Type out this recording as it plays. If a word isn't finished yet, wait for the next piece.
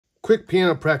quick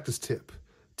piano practice tip.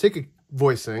 Take a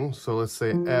voicing, so let's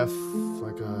say F,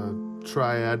 like a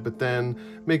triad, but then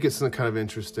make it something kind of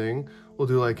interesting. We'll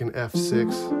do like an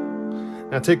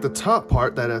F6. Now take the top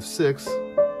part, that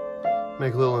F6,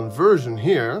 make a little inversion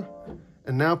here,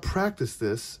 and now practice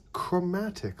this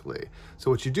chromatically.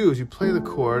 So what you do is you play the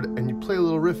chord and you play a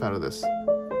little riff out of this.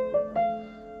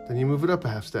 Then you move it up a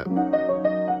half step. And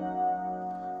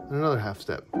another half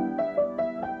step.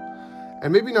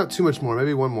 And maybe not too much more,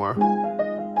 maybe one more.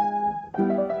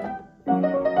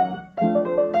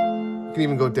 You can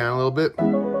even go down a little bit.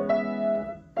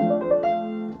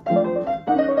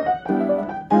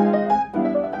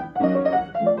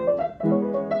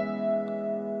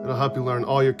 It'll help you learn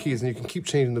all your keys, and you can keep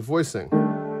changing the voicing.